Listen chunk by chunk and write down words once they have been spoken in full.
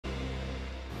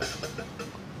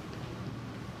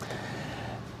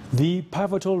The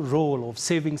pivotal role of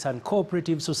savings and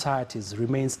cooperative societies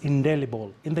remains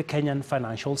indelible in the Kenyan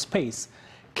financial space.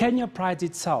 Kenya prides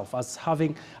itself as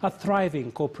having a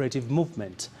thriving cooperative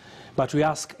movement. But we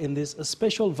ask in this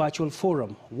special virtual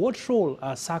forum, what role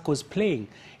are Saccos playing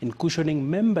in cushioning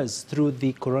members through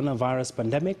the coronavirus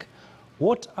pandemic?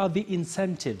 What are the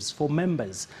incentives for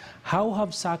members? How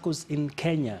have Saccos in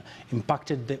Kenya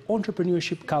impacted the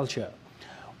entrepreneurship culture?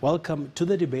 Welcome to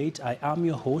the debate. I am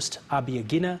your host, Abi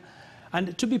Agina.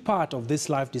 And to be part of this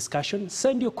live discussion,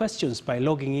 send your questions by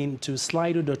logging in to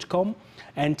slido.com.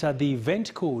 Enter the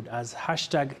event code as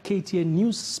hashtag KTN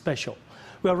News Special.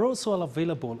 We are also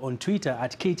available on Twitter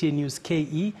at KTN News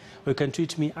KE. Or you can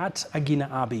tweet me at Agina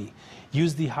Abi.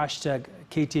 Use the hashtag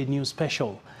KTN News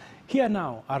Special. Here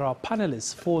now are our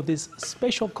panelists for this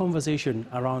special conversation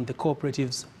around the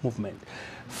cooperatives movement.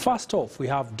 First off, we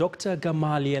have Dr.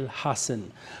 Gamaliel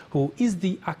Hassan, who is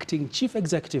the Acting Chief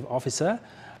Executive Officer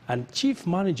and Chief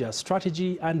Manager,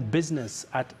 Strategy and Business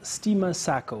at Steamer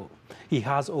Sacco. He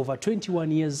has over 21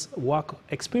 years work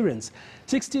experience,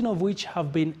 16 of which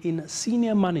have been in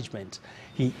senior management.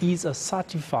 He is a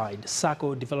certified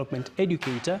Sacco development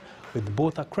educator with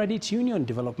both a credit union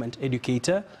development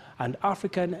educator and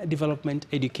African development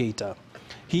educator.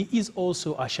 He is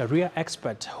also a Sharia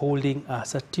expert holding a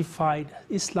certified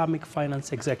Islamic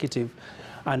finance executive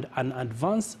and an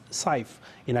advanced SAIF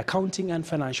in accounting and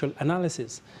financial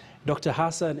analysis. Dr.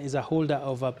 Hassan is a holder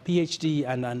of a PhD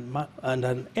and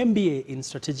an MBA in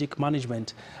strategic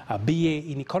management, a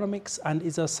BA in economics, and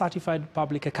is a certified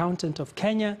public accountant of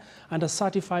Kenya and a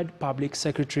certified public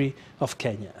secretary of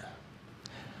Kenya.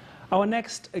 Our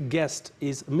next guest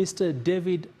is Mr.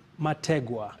 David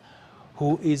Mategwa,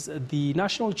 who is the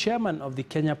national chairman of the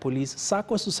Kenya Police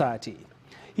Sacco Society.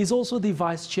 He's also the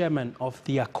vice chairman of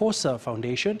the ACOSA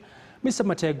Foundation. Mr.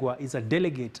 Mategwa is a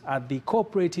delegate at the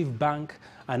Cooperative Bank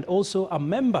and also a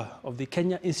member of the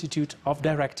Kenya Institute of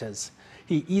Directors.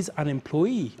 He is an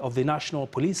employee of the National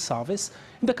Police Service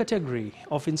in the category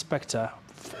of Inspector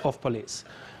of Police.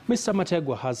 Mr.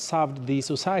 Mategwa has served the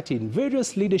society in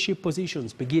various leadership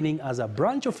positions, beginning as a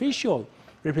branch official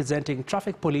representing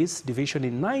Traffic Police Division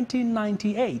in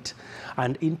 1998,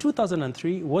 and in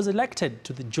 2003 was elected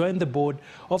to join the board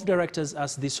of directors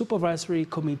as the supervisory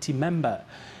committee member.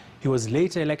 He was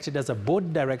later elected as a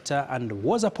board director and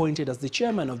was appointed as the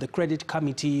chairman of the credit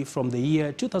committee from the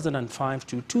year 2005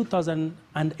 to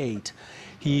 2008.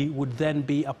 He would then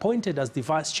be appointed as the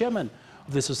vice chairman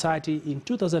of the society in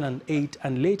 2008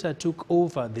 and later took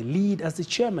over the lead as the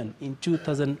chairman in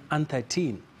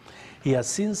 2013. He has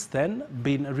since then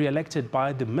been re-elected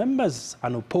by the members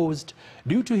unopposed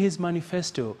due to his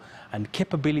manifesto and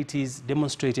capabilities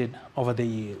demonstrated over the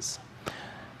years.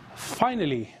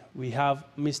 Finally, we have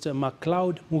Mr.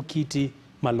 MacLeod Mukiti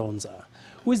Malonza,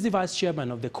 who is the vice chairman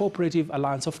of the Cooperative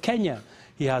Alliance of Kenya.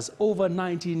 He has over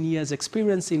 19 years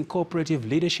experience in cooperative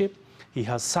leadership. He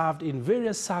has served in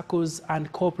various SACCOs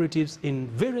and cooperatives in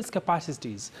various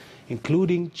capacities,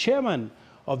 including chairman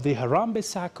of the Harambee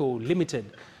Sacco Limited,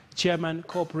 Chairman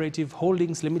Cooperative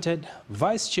Holdings Limited,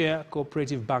 Vice Chair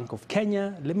Cooperative Bank of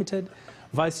Kenya Limited,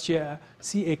 Vice Chair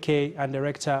CAK and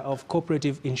Director of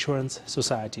Cooperative Insurance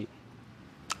Society.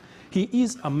 He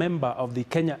is a member of the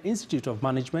Kenya Institute of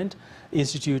Management,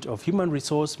 Institute of Human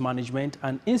Resource Management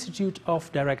and Institute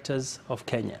of Directors of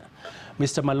Kenya.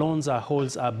 Mr. Malonza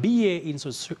holds a BA in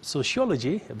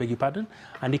Sociology,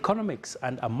 and Economics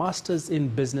and a Master's in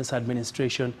Business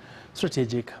Administration,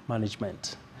 Strategic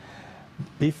Management.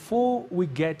 Before we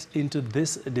get into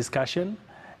this discussion,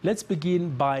 let's begin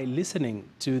by listening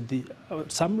to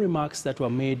some remarks that were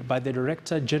made by the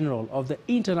Director General of the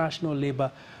International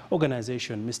Labour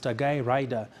Organization, Mr. Guy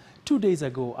Ryder, 2 days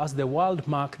ago as the world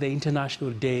marked the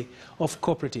International Day of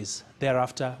Cooperatives.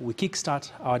 Thereafter, we kickstart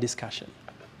our discussion.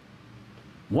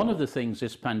 One of the things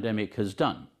this pandemic has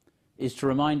done is to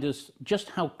remind us just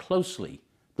how closely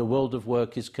the world of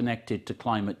work is connected to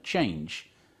climate change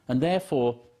and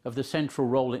therefore of the central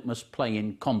role it must play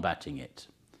in combating it.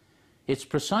 It's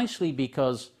precisely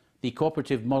because the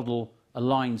cooperative model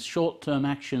aligns short-term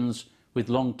actions with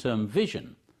long-term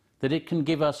vision that it can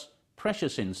give us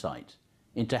precious insight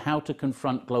into how to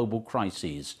confront global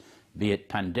crises, be it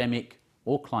pandemic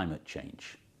or climate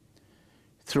change.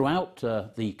 Throughout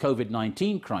the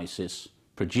Covid-19 crisis,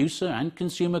 producer and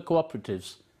consumer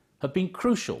cooperatives have been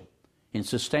crucial in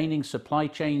sustaining supply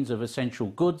chains of essential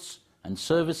goods and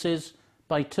services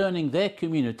by turning their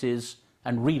communities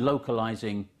and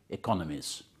relocalizing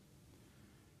economies.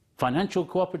 Financial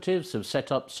cooperatives have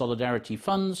set up solidarity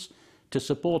funds to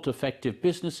support effective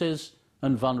businesses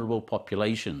and vulnerable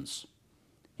populations.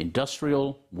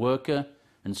 Industrial, worker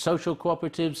and social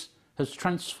cooperatives has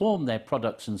transformed their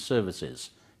products and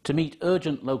services to meet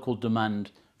urgent local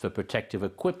demand for protective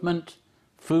equipment,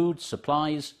 food,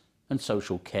 supplies and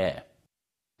social care.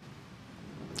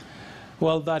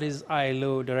 Well, that is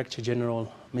ILO Director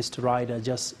General, Mr. Ryder,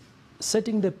 just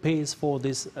setting the pace for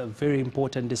this very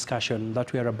important discussion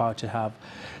that we are about to have.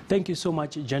 Thank you so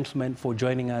much, gentlemen, for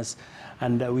joining us.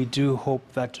 And we do hope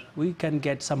that we can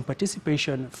get some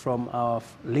participation from our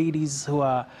ladies who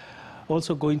are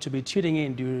also going to be tuning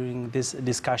in during this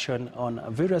discussion on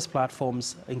various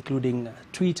platforms, including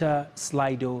Twitter,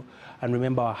 Slido, and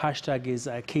remember our hashtag is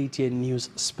KTN News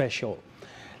Special.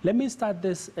 Let me start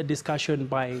this discussion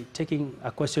by taking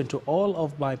a question to all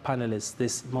of my panelists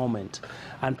this moment.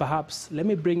 And perhaps let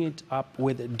me bring it up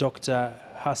with Dr.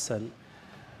 Hassan.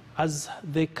 As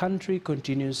the country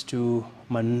continues to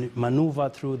maneuver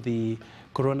through the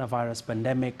coronavirus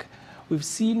pandemic, we've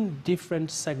seen different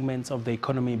segments of the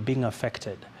economy being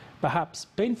affected. Perhaps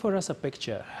paint for us a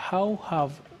picture. How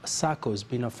have Saccos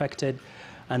been affected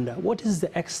and what is the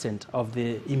extent of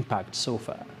the impact so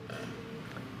far?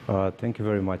 Thank you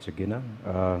very much, Agina.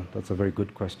 That's a very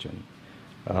good question.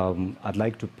 I'd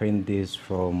like to paint this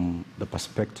from the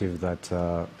perspective that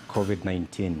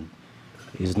COVID-19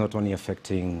 is not only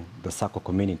affecting the Sacco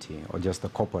community or just the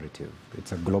cooperative.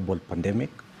 It's a global pandemic.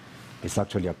 It's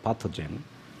actually a pathogen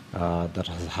that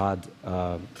has had,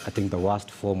 I think, the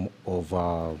worst form of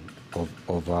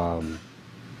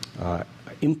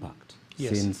impact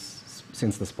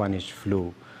since the Spanish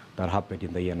flu that happened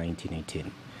in the year 1918.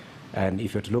 And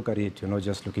if you look at it, you're not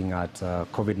just looking at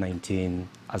COVID-19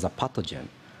 as a pathogen,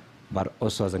 but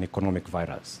also as an economic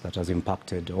virus that has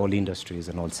impacted all industries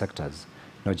and all sectors,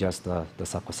 not just the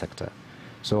Sacco sector.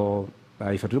 So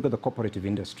if you look at the cooperative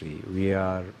industry, we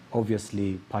are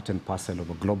obviously part and parcel of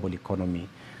a global economy.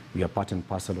 We are part and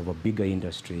parcel of a bigger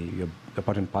industry. We are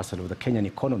part and parcel of the Kenyan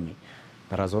economy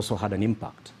that has also had an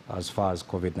impact as far as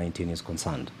COVID-19 is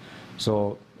concerned.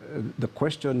 So the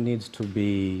question needs to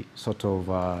be sort of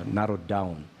narrowed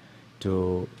down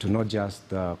to not just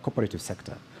the cooperative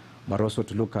sector, but also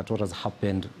to look at what has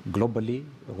happened globally,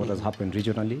 what has happened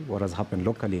regionally, what has happened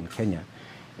locally in Kenya,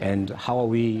 and how are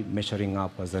we measuring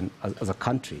up as a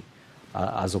country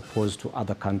as opposed to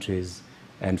other countries.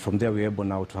 And from there, we're able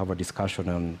now to have a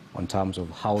discussion on terms of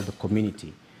how the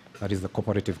community, that is the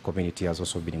cooperative community, has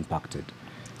also been impacted.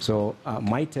 So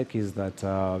my take is that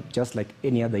just like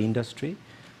any other industry,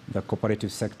 the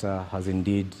cooperative sector has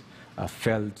indeed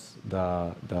felt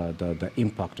the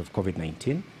impact of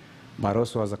COVID-19, but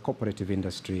also as a cooperative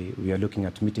industry, we are looking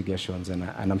at mitigations, and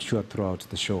I'm sure throughout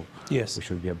the show, we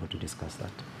should be able to discuss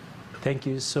that. Thank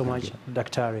you so much,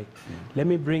 Daktari. Let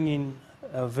me bring in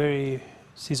a very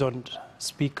seasoned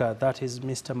speaker, that is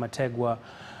Mr. Mategwa.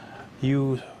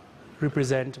 You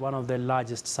represent one of the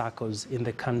largest Saccos in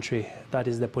the country, that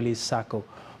is the police Sacco.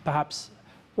 Perhaps,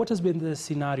 what has been the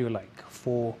scenario like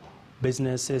for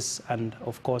businesses and,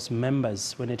 of course,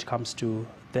 members when it comes to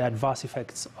the adverse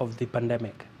effects of the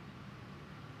pandemic?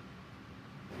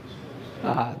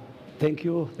 Thank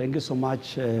you so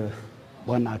much,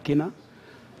 Juan Akina.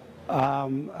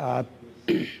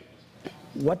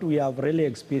 What we have really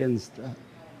experienced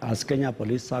as Kenya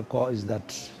Police Sacco is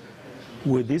that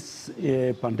with this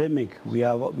pandemic, we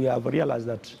have realized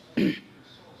that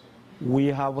we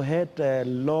have had a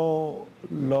low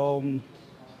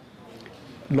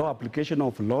application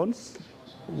of loans.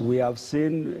 We have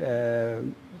seen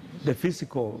the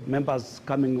physical members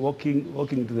coming,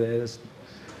 walking to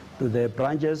the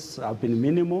branches have been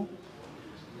minimal.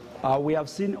 We have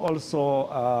seen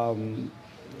also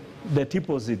the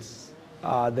deposits,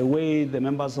 the way the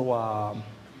members were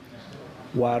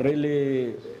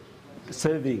really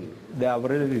saving. They have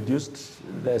really reduced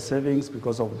their savings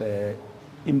because of the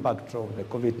impact of the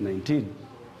COVID-19.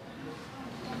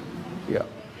 Yeah.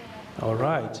 All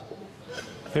right.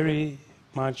 Very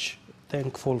much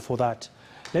thankful for that.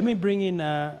 Let me bring in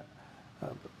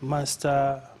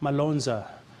Master Malonza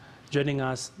joining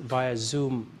us via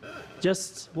Zoom.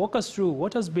 Just walk us through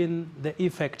what has been the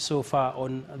effect so far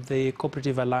on the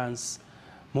Cooperative Alliance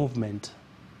movement.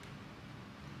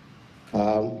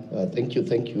 Thank you,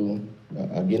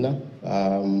 Agina.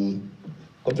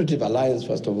 Cooperative Alliance,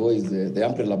 first of all, is the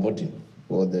umbrella body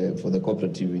for the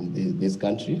cooperative in this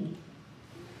country,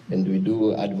 and we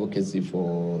do advocacy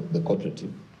for the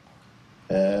cooperative.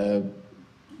 The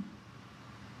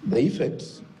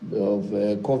effects of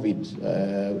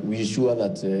COVID, we ensure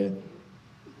that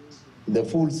the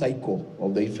full cycle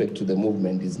of the effect to the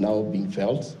movement is now being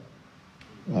felt.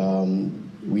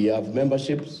 We have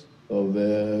memberships of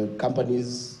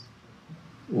companies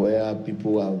where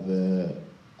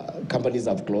companies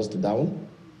have closed down,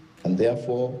 and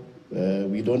therefore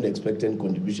we don't expect any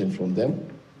contribution from them.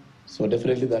 So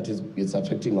definitely that is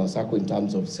affecting our SACCO in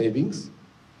terms of savings.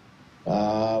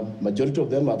 Majority of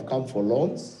them have come for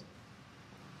loans,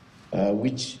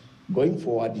 which going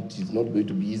forward, it is not going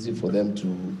to be easy for them to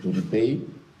repay.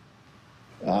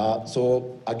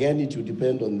 So again, it will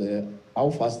depend on how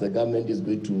fast the government is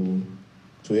going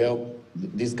to help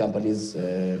these companies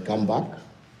come back,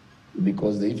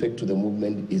 because the effect to the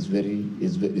movement is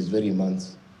very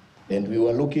immense. And we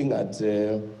were looking at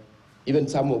even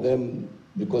some of them,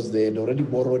 because they had already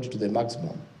borrowed to the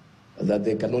maximum, that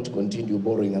they cannot continue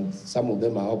borrowing, and some of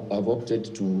them have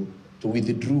opted to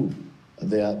withdraw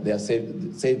their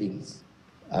savings,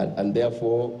 and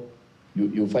therefore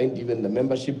you find even the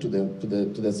membership to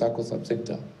the SACCO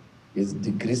subsector is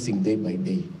decreasing day by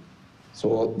day.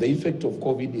 So the effect of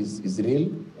COVID is real,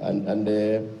 and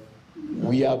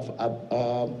we have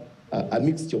a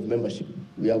mixture of membership.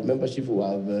 We have membership who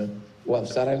have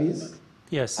salaries.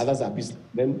 Yes. Others are business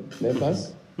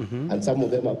members, and some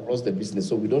of them have lost the business.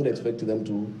 So we don't expect them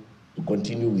to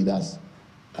continue with us.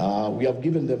 We have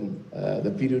given them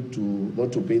the period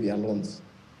not to pay their loans,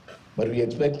 but we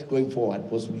expect going forward,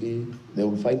 possibly they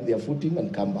will find their footing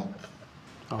and come back.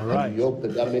 All right. And we hope the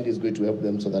government is going to help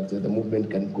them so that the movement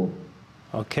can go.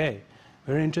 Okay.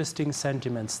 Very interesting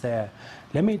sentiments there.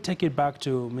 Let me take it back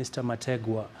to Mr.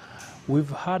 Mategwa.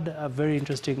 We've had very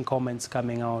interesting comments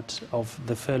coming out of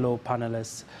the fellow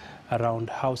panelists around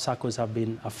how SACCOs have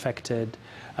been affected,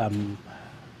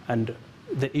 and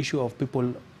the issue of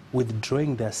people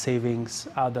withdrawing their savings,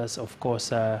 others, of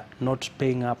course, not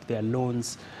paying up their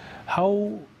loans.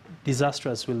 How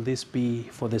disastrous will this be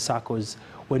for the SACCOs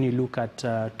when you look at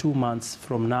 2 months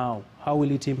from now? How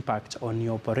will it impact on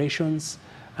your operations,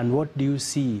 and what do you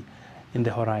see in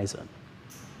the horizon?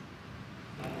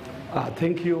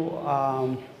 Thank you.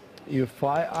 If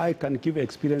I can give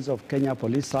experience of Kenya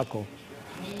Police SACCO,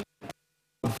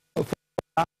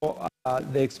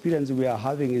 the experience we are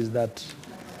having is that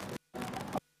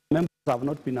members have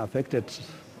not been affected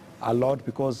a lot,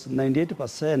 because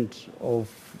 98% of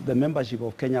the membership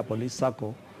of Kenya Police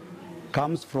SACCO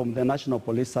comes from the National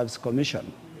Police Service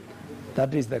Commission.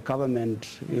 That is the government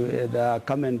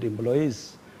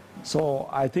employees. So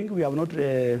I think we have not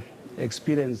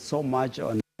experienced so much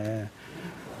on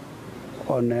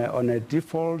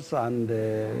defaults, and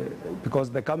because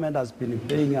the government has been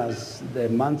paying us the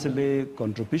monthly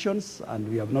contributions, and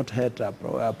we have not had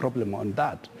a problem on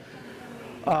that.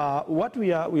 What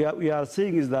we are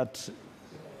seeing is that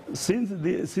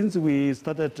since we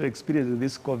started experiencing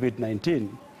this COVID-19,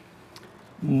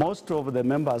 most of the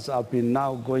members have been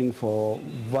now going for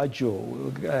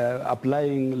virtual,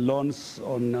 applying loans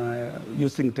on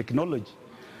using technology.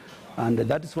 And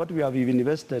that is what we have even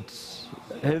invested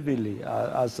heavily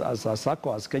as a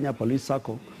SACCO, as Kenya Police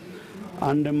SACCO.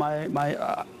 And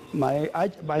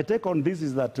my take on this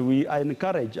is that I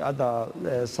encourage other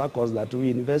SACCOs that we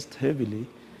invest heavily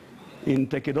in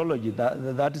technology.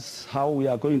 That is how we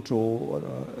are going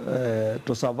to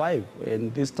survive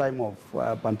in this time of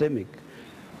pandemic.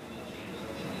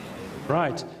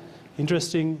 Right.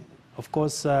 Interesting. Of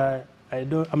course,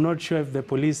 I'm not sure if the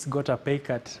police got a pay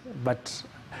cut, but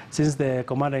since the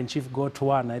commander-in-chief got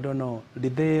one, I don't know.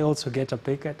 Did they also get a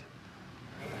pay cut?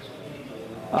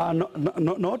 No,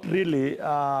 not really.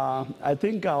 I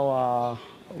think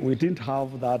we didn't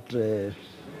have that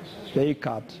pay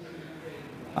cut.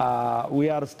 We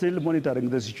are still monitoring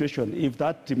the situation. If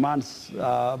that demands,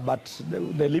 but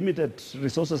the limited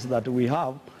resources that we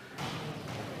have,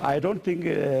 I don't think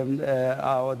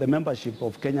the membership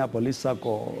of Kenya Police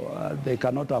SACCO, they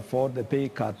cannot afford the pay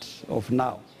cut of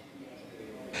now.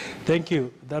 Thank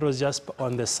you. That was just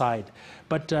on the side.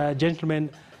 But gentlemen,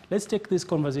 let's take this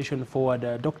conversation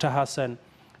forward. Dr. Hassan,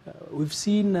 we've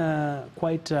seen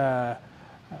quite a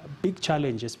big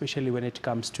challenge, especially when it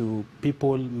comes to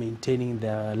people maintaining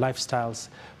their lifestyles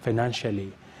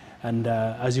financially. And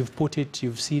as you've put it,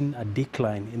 you've seen a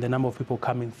decline in the number of people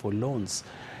coming for loans.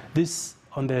 This,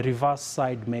 on the reverse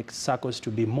side, makes SACCOs to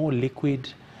be more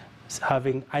liquid,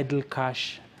 having idle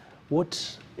cash.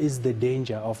 What is the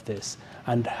danger of this?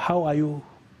 And how are you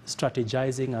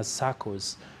strategizing as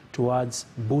SACCOs towards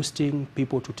boosting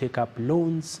people to take up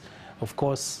loans? Of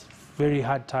course, very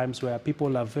hard times where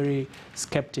people are very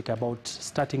skeptic about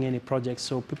starting any projects,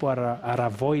 so people are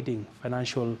avoiding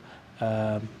financial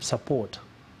support.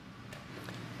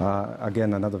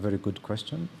 Again, another very good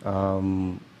question.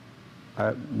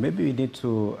 Maybe we need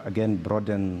to, again,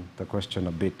 broaden the question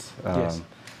a bit. Yes.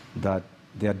 That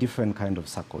there are different kind of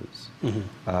SACCOs. There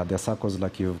are SACCOs,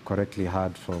 like you've correctly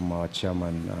heard from our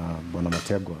chairman, Bwana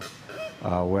Mategwa,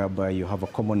 whereby you have a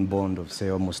common bond of, say,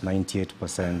 almost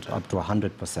 98% up to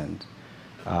 100%.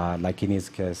 Like in his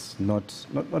case, not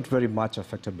very much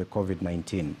affected by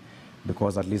COVID-19,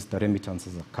 because at least the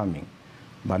remittances are coming.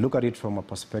 But look at it from a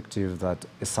perspective that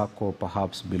a Sacco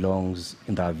perhaps belongs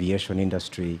in the aviation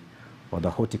industry or the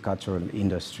horticultural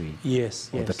industry,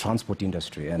 or the transport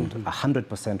industry, and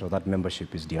 100% of that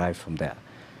membership is derived from there.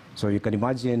 So you can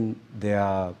imagine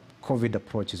their COVID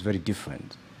approach is very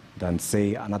different than,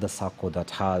 say, another Sacco that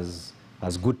has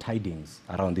good tidings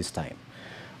around this time.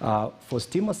 For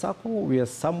Stima Sacco, we are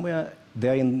somewhere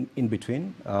there in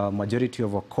between. Majority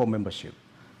of our core membership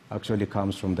actually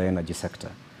comes from the energy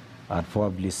sector. I'd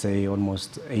probably say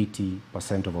almost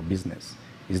 80% of our business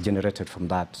is generated from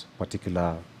that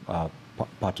particular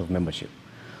part of membership.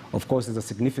 Of course, there's a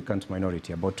significant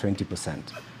minority, about 20%,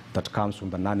 that comes from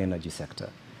the non-energy sector.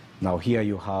 Now here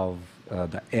you have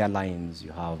the airlines,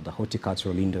 you have the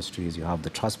horticultural industries, you have the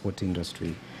transport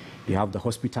industry, you have the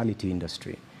hospitality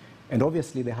industry. And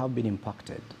obviously they have been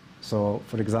impacted. So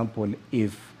for example,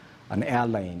 if an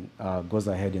airline goes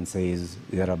ahead and says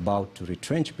they're about to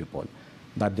retrench people,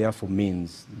 that therefore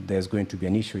means there's going to be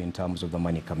an issue in terms of the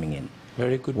money coming in.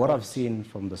 Very good. What I've seen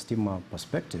from the Stima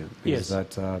perspective is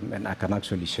that, and I can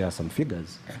actually share some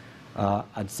figures,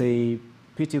 I'd say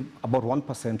about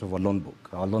 1% of our loan book.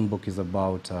 Our loan book is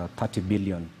about 30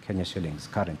 billion Kenya shillings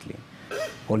currently.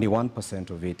 Only 1%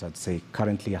 of it, I'd say,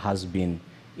 currently has been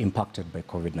impacted by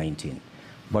COVID-19.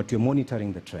 But we're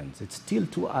monitoring the trends. It's still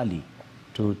too early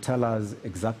to tell us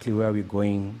exactly where we're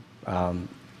going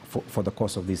for the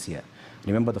course of this year.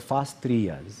 Remember, the first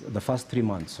 3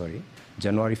 months,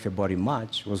 January, February,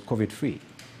 March, was COVID-free.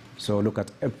 So look at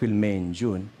April, May, and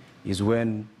June is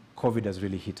when COVID has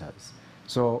really hit us.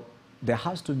 So there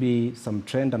has to be some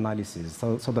trend analysis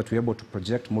so that we're able to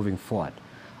project moving forward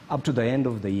up to the end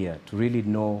of the year to really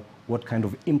know what kind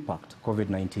of impact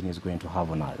COVID-19 is going to have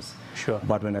on us. Sure.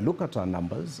 But when I look at our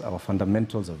numbers, our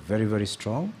fundamentals are very, very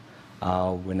strong.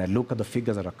 When I look at the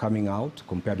figures that are coming out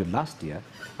compared with last year,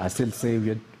 I still say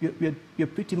we're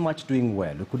pretty much doing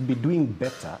well. We could be doing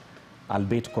better,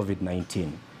 albeit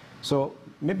COVID-19. So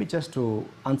maybe just to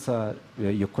answer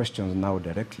your questions now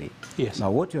directly. Yes.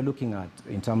 Now, what you're looking at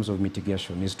in terms of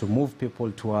mitigation is to move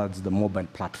people towards the mobile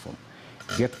platform.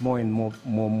 Get more and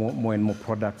more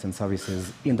products and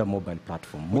services in the mobile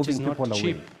platform. Which is moving people not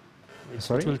cheap. Away.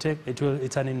 Sorry?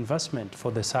 It's an investment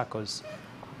for the Saccos.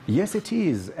 Yes, it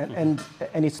is, and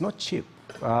it's not cheap.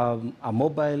 A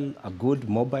good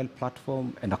mobile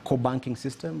platform and a core banking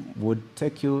system would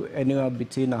take you anywhere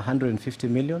between 150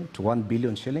 million to 1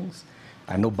 billion shillings.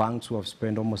 I know banks who have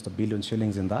spent almost 1 billion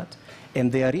shillings in that.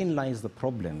 And therein lies the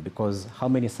problem, because how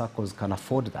many Saccos can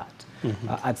afford that?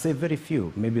 I'd say very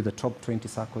few. Maybe the top 20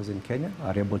 Saccos in Kenya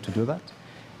are able to do that.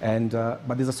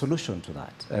 But there's a solution to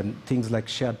that. And things like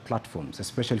shared platforms,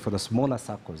 especially for the smaller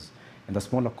Saccos and the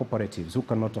smaller cooperatives who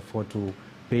cannot afford to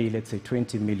pay, let's say,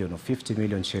 20 million or 50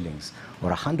 million shillings or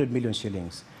 100 million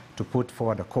shillings to put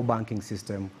forward a core banking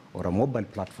system or a mobile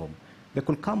platform. They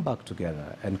could come back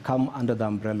together and come under the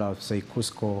umbrella of, say,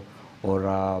 Cusco or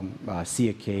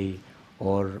CAK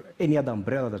or any other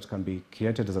umbrella that can be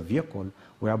created as a vehicle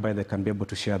whereby they can be able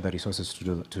to share the resources to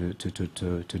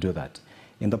do that.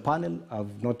 In the panel,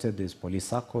 I've noted there's Police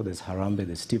Sacco, there's Harambe,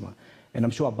 there's Stima. And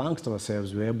I'm sure amongst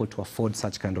ourselves, we're able to afford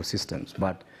such kind of systems.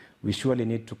 But we surely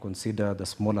need to consider the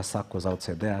smaller Saccos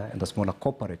outside there and the smaller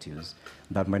cooperatives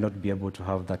that might not be able to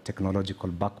have that technological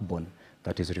backbone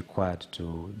that is required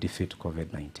to defeat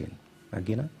COVID-19.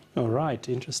 Agina? All right,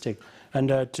 interesting. And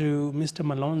to Mr.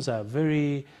 Malonza,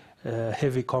 very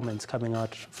heavy comments coming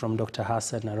out from Dr.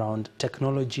 Hassan around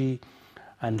technology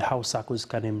and how Saccos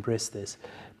can embrace this.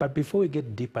 But before we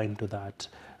get deeper into that,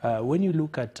 when you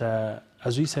look at,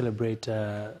 as we celebrate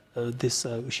this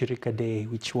Ushirika Day,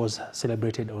 which was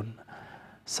celebrated on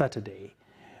Saturday,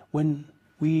 when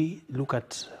we look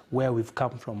at where we've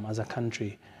come from as a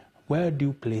country, where do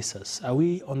you place us? Are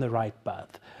we on the right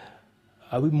path?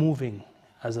 Are we moving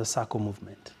as a Sacco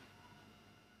movement?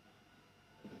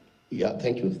 Yeah,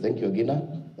 thank you, Agina.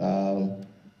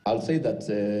 I'll say that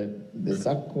the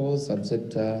Sacco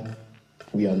subsector,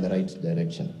 we are in the right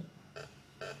direction.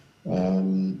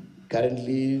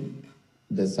 Currently,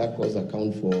 the Saccos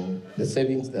account for the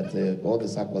savings that all the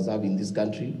Saccos have in this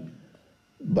country.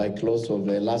 By close of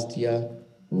last year,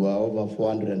 we were over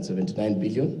 479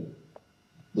 billion.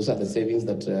 Those are the savings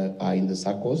that are in the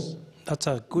Saccos. That's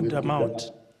a good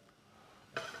amount.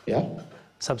 Yeah?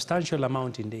 Substantial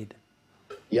amount indeed.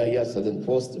 Yeah, so the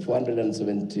first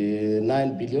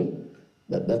 479 billion,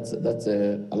 that's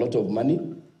a lot of money,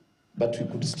 but we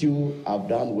could still have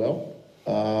done well.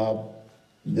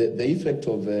 The effect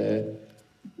of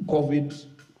COVID,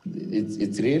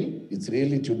 it's real. It's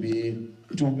real. It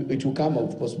will come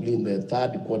out possibly in the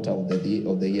third quarter of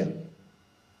the year,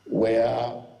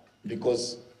 where,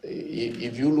 because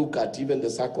if you look at even the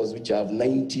Saccos which have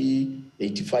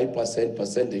 85%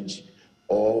 percentage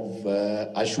of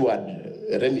assured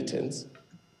remittance,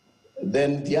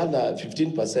 then the other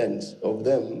 15% of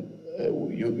them,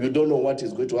 you don't know what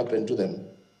is going to happen to them.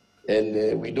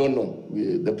 And we don't know.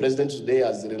 The president today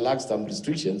has relaxed some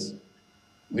restrictions.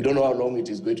 We don't know how long it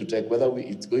is going to take, whether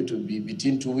it's going to be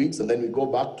between 2 weeks and then we go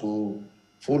back to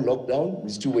full lockdown. We're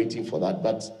still waiting for that.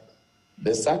 But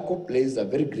the Sacco plays a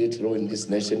very great role in this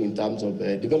nation in terms of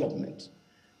development.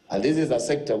 And this is a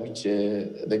sector which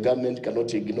the government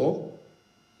cannot ignore.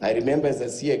 I remember as a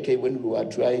CAK when we were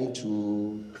trying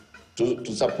to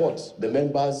support the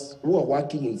members who are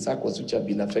working in Saccos which have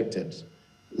been affected.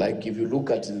 Like if you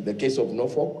look at the case of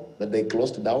Norfolk, that they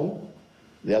closed down,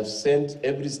 they have sent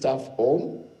every staff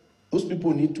home. Those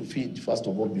people need to feed, first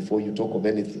of all, before you talk of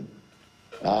anything.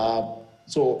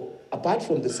 So apart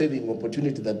from the saving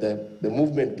opportunity that the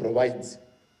movement provides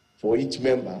for each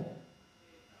member,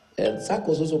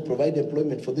 Saccos also provide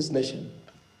employment for this nation.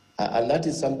 And that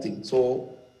is something. So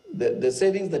the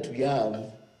savings that we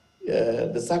have,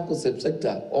 the Saccos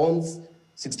sector owns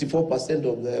 64%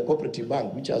 of the cooperative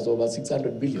bank, which has over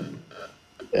 600 billion.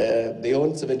 They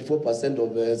own 74%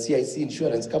 of the CIC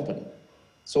insurance company.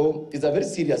 So it's a very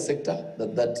serious sector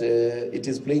that it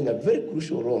is playing a very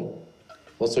crucial role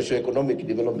for socio-economic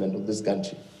development of this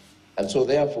country. And so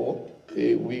therefore,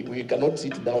 we cannot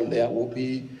sit down there. We'll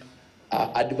be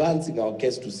advancing our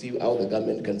case to see how the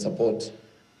government can support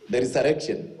the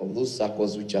resurrection of those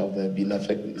Saccos which have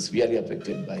been severely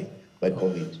affected by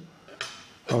COVID.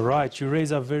 All right, you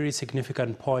raise a very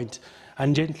significant point.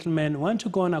 And gentlemen, I want to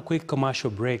go on a quick commercial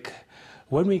break.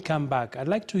 When we come back, I'd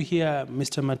like to hear,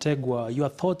 Mr. Mategwa, your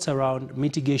thoughts around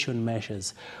mitigation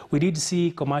measures. We did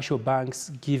see commercial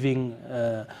banks giving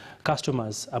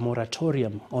customers a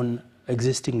moratorium on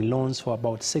existing loans for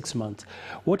about 6 months.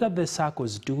 What are the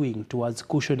Saccos doing towards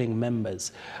cushioning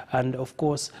members? And of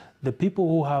course, the people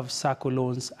who have Sacco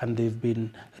loans and they've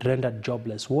been rendered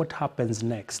jobless, what happens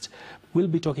next? We'll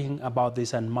be talking about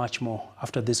this and much more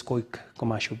after this quick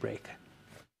commercial break.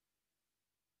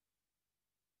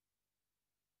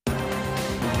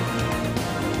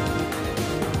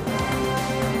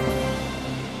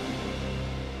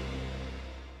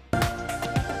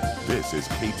 This is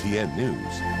KTN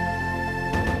News.